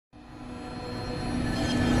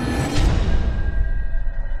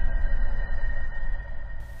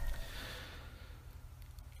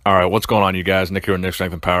All right, what's going on, you guys? Nick here with Nick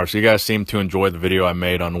Strength and Power. So you guys seem to enjoy the video I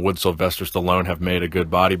made on would Sylvester Stallone have made a good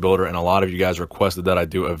bodybuilder, and a lot of you guys requested that I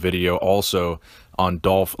do a video also on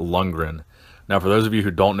Dolph Lundgren. Now, for those of you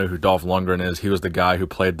who don't know who Dolph Lundgren is, he was the guy who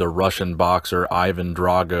played the Russian boxer Ivan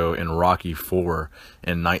Drago in Rocky IV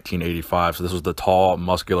in 1985. So this was the tall,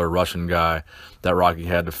 muscular Russian guy that Rocky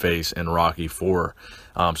had to face in Rocky IV.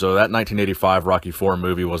 So that 1985 Rocky IV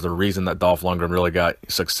movie was the reason that Dolph Lundgren really got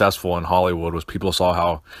successful in Hollywood. Was people saw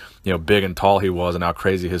how big and tall he was and how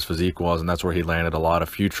crazy his physique was, and that's where he landed a lot of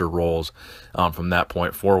future roles from that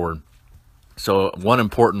point forward. So one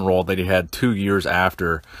important role that he had 2 years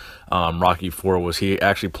after Rocky IV was he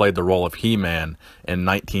actually played the role of He-Man in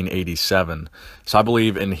 1987. So I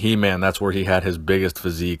believe in He-Man, that's where he had his biggest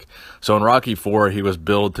physique. So in Rocky IV, he was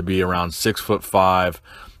billed to be around 6'5",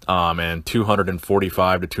 and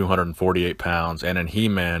 245 to 248 pounds. And in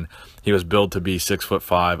He-Man, he was billed to be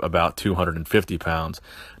 6'5", about 250 pounds.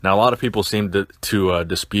 Now, a lot of people seem to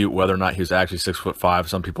dispute whether or not he was actually 6'5".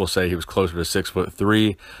 Some people say he was closer to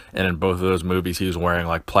 6'3", and in both of those movies, he was wearing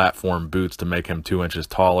like platform boots to make him 2 inches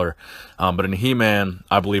taller. But in He-Man,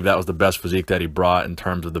 I believe that was the best physique that he brought in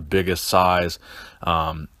terms of the biggest size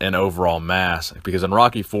and overall mass. Because in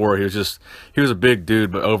Rocky IV, he was a big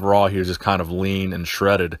dude, but overall he was just kind of lean and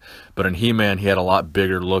shredded. But in He-Man, he had a lot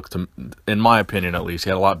bigger look, in my opinion at least. He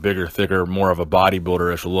had a lot bigger, thicker, more of a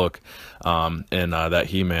bodybuilder-ish look in that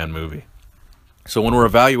He-Man movie. So when we're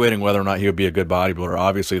evaluating whether or not he would be a good bodybuilder,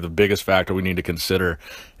 obviously the biggest factor we need to consider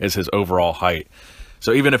is his overall height.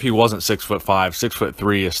 So even if he wasn't 6'5",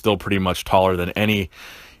 6'3" is still pretty much taller than any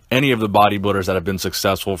of the bodybuilders that have been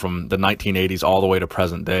successful from the 1980s all the way to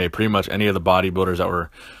present day. Pretty much any of the bodybuilders that were,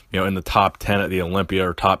 in the top 10 at the Olympia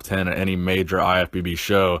or top 10 at any major IFBB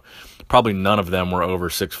show, probably none of them were over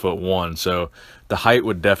 6'1". So the height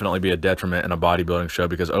would definitely be a detriment in a bodybuilding show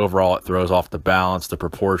because overall it throws off the balance, the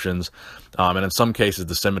proportions, and in some cases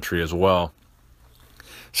the symmetry as well.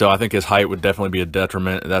 So I think his height would definitely be a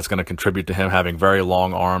detriment. That's going to contribute to him having very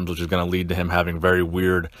long arms, which is going to lead to him having very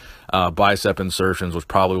weird bicep insertions, which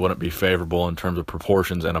probably wouldn't be favorable in terms of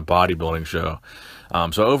proportions in a bodybuilding show.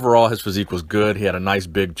 So overall, his physique was good. He had a nice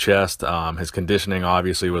big chest. His conditioning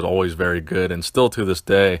obviously was always very good, and still to this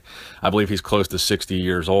day, I believe he's close to 60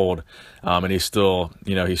 years old, and he's still,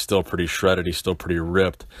 he's still pretty shredded. He's still pretty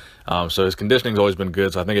ripped. So his conditioning's always been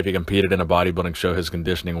good. So I think if he competed in a bodybuilding show, his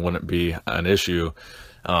conditioning wouldn't be an issue.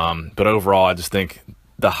 But overall, I just think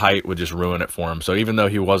the height would just ruin it for him. So even though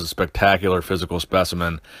he was a spectacular physical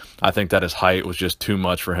specimen, I think that his height was just too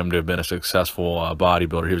much for him to have been a successful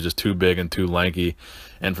bodybuilder. He was just too big and too lanky.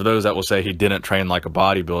 And for those that will say he didn't train like a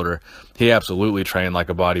bodybuilder, he absolutely trained like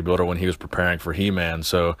a bodybuilder when he was preparing for He-Man.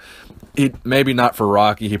 So maybe not for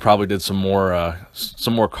Rocky. He probably did some more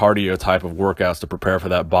cardio type of workouts to prepare for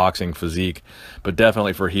that boxing physique. But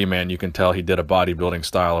definitely for He-Man, you can tell he did a bodybuilding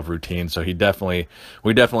style of routine. So we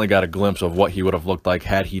definitely got a glimpse of what he would have looked like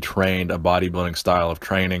had he trained a bodybuilding style of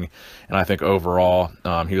training. And I think overall,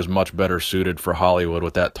 he was much better suited for Hollywood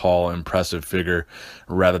with that tall, impressive figure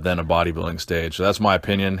rather than a bodybuilding stage. So that's my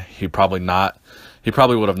opinion. He probably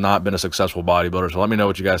would have not been a successful bodybuilder. So let me know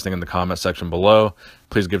what you guys think in the comment section below.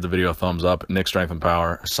 Please give the video a thumbs up. Nick Strength and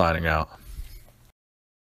Power signing out.